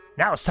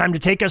Now it's time to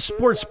take a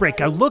sports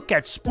break, a look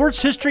at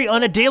sports history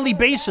on a daily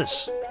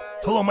basis.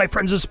 Hello, my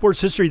friends of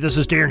sports history. This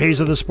is Darren Hayes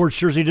of the Sports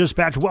Jersey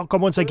Dispatch.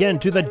 Welcome once again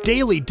to the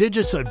Daily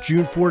Digits of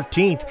June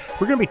 14th.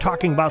 We're going to be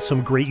talking about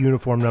some great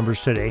uniform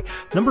numbers today.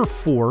 Number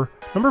 4,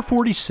 number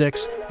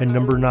 46, and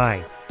number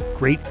 9.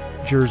 Great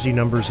jersey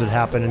numbers that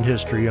happen in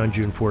history on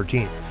June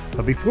 14th.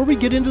 But before we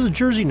get into the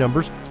jersey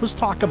numbers, let's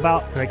talk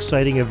about an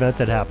exciting event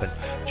that happened.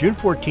 June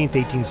 14th,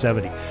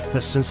 1870, the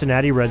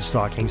Cincinnati Red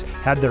Stockings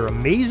had their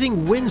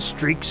amazing win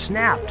streak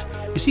snapped.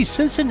 You see,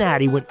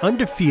 Cincinnati went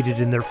undefeated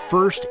in their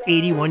first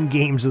 81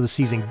 games of the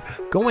season,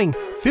 going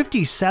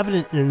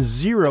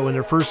 57-0 in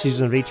their first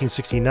season of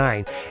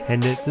 1869,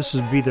 and this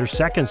would be their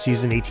second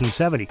season,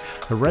 1870.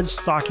 The Red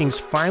Stockings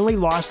finally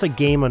lost a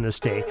game on this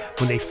day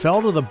when they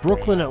fell to the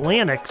Brooklyn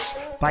Atlantics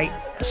by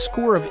a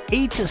score of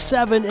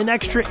 8-7 in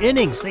extra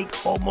innings. They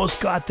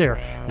almost got there,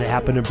 and it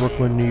happened in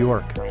Brooklyn, New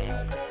York.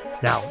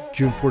 Now,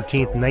 June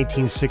 14th,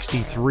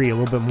 1963, a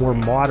little bit more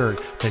modern,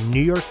 the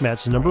New York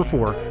Mets' number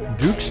 4,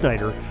 Duke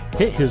Snider,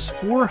 hit his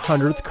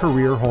 400th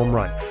career home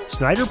run.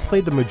 Snider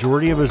played the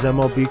majority of his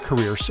MLB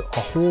career, a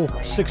whole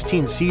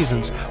 16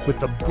 seasons, with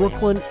the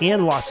Brooklyn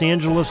and Los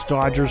Angeles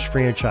Dodgers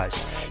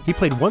franchise. He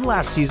played one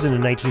last season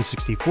in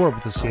 1964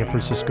 with the San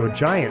Francisco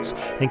Giants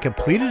and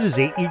completed his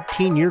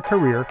 18-year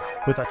career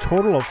with a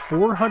total of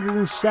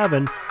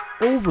 407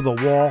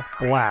 over-the-wall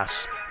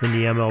blasts in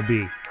the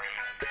MLB.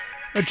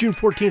 On June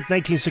 14th,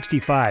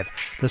 1965,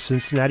 the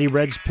Cincinnati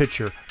Reds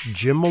pitcher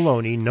Jim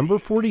Maloney, number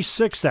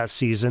 46 that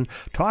season,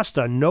 tossed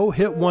a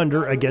no-hit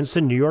wonder against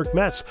the New York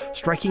Mets,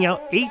 striking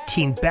out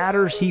 18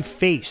 batters he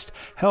faced.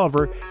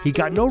 However, he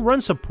got no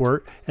run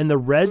support, and the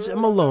Reds and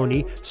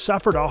Maloney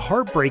suffered a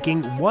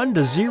heartbreaking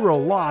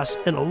 1-0 loss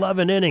in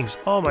 11 innings.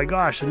 Oh my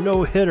gosh, a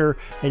no-hitter,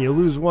 and you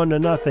lose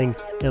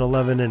 1-0 in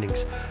 11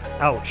 innings.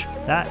 Ouch,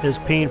 that is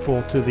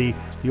painful to the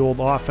old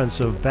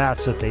offensive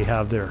bats that they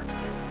have there.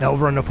 Now,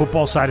 over on the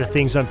football side of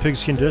things on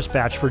Pigskin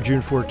Dispatch for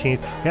June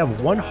 14th, we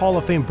have one Hall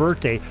of Fame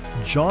birthday,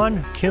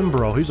 John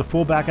Kimbrough. He's a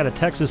fullback out of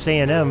Texas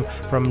A&M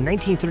from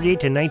 1938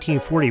 to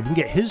 1940. We can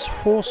get his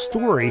full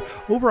story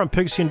over on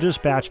Pigskin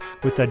Dispatch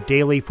with the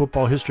daily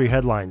football history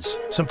headlines.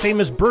 Some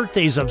famous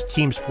birthdays of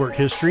team sport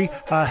history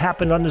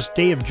happened on this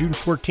day of June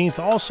 14th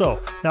also.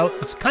 Now,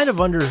 it's kind of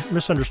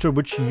misunderstood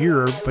which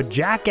year, but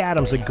Jack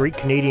Adams, a great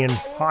Canadian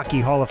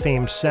Hockey Hall of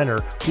Fame center,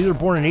 either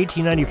born in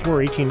 1894 or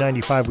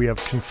 1895. We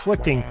have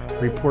conflicting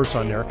reports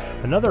on there.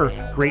 Another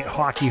great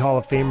Hockey Hall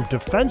of Fame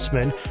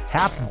defenseman,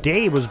 Hap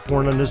Day, was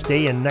born on this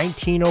day in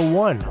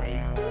 1901.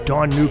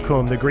 Don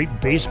Newcomb, the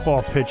great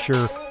baseball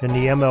pitcher in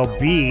the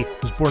MLB,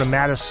 was born in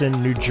Madison,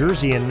 New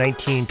Jersey in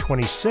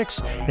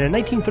 1926. And in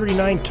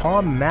 1939,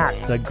 Tom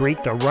Matt, the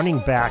great running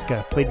back,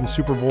 played in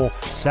Super Bowl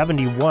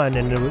 71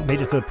 and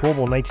made it to the Pro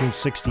Bowl in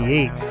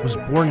 1968, was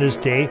born this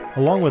day,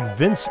 along with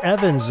Vince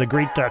Evans, the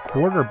great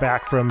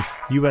quarterback from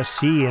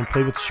USC and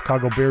played with the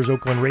Chicago Bears,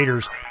 Oakland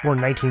Raiders, born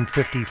in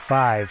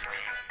 1955.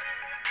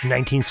 In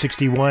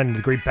 1961,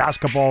 the great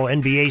basketball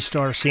NBA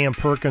star Sam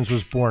Perkins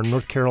was born.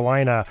 North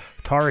Carolina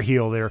Tar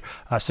Heel there.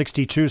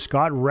 62,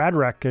 Scott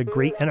Radrick, a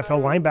great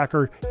NFL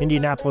linebacker,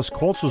 Indianapolis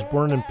Colts, was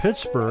born in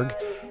Pittsburgh.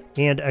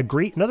 And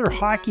another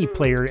hockey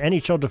player,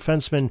 NHL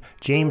defenseman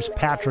James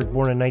Patrick,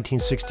 born in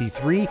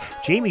 1963.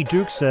 Jamie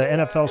Dukes,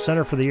 NFL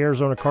center for the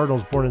Arizona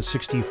Cardinals, born in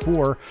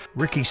 64.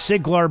 Ricky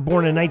Siglar,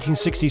 born in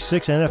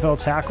 1966, NFL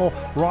tackle.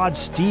 Rod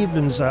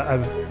Stevens,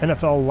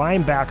 NFL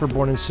linebacker,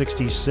 born in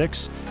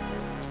 66.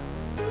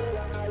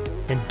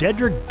 And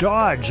Dedrick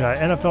Dodge,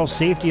 NFL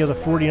safety of the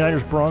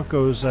 49ers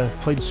Broncos,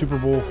 played in Super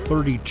Bowl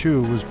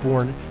 32, was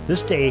born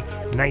this day,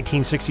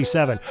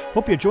 1967.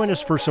 Hope you join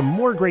us for some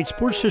more great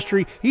sports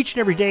history each and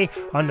every day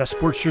on the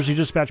Sports Jersey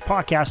Dispatch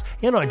podcast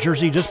and on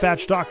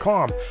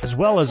jerseydispatch.com, as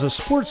well as the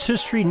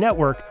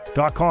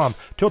sportshistorynetwork.com.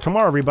 Till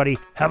tomorrow, everybody,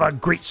 have a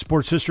great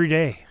sports history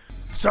day.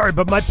 Sorry,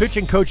 but my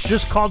pitching coach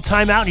just called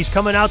timeout and he's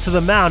coming out to the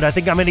mound. I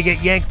think I'm going to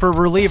get yanked for a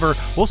reliever.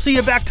 We'll see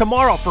you back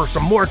tomorrow for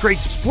some more great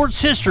sports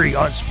history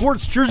on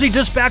Sports Jersey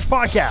Dispatch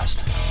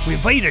Podcast. We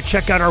invite you to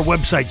check out our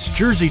websites,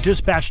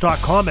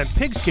 jerseydispatch.com and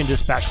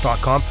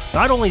pigskinddispatch.com.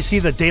 Not only see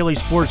the daily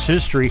sports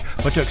history,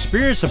 but to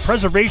experience the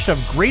preservation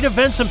of great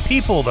events and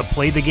people that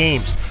play the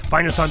games.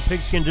 Find us on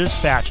Pigskin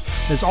Dispatch.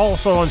 It's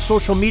also on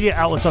social media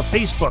outlets of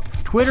Facebook,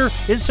 Twitter,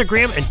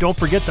 Instagram, and don't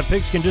forget the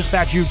Pigskin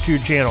Dispatch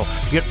YouTube channel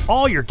to get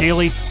all your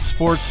daily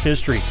sports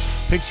history.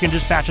 Pigskin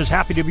Dispatch is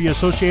happy to be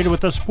associated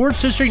with the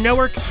Sports History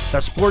Network, the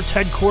sports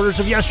headquarters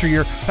of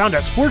yesteryear, found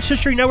at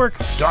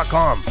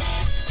sportshistorynetwork.com.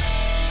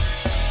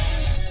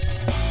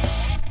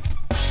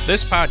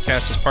 This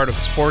podcast is part of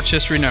the Sports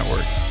History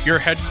Network, your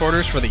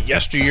headquarters for the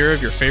yesteryear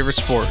of your favorite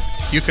sport.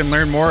 You can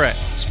learn more at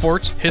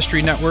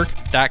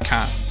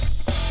sportshistorynetwork.com.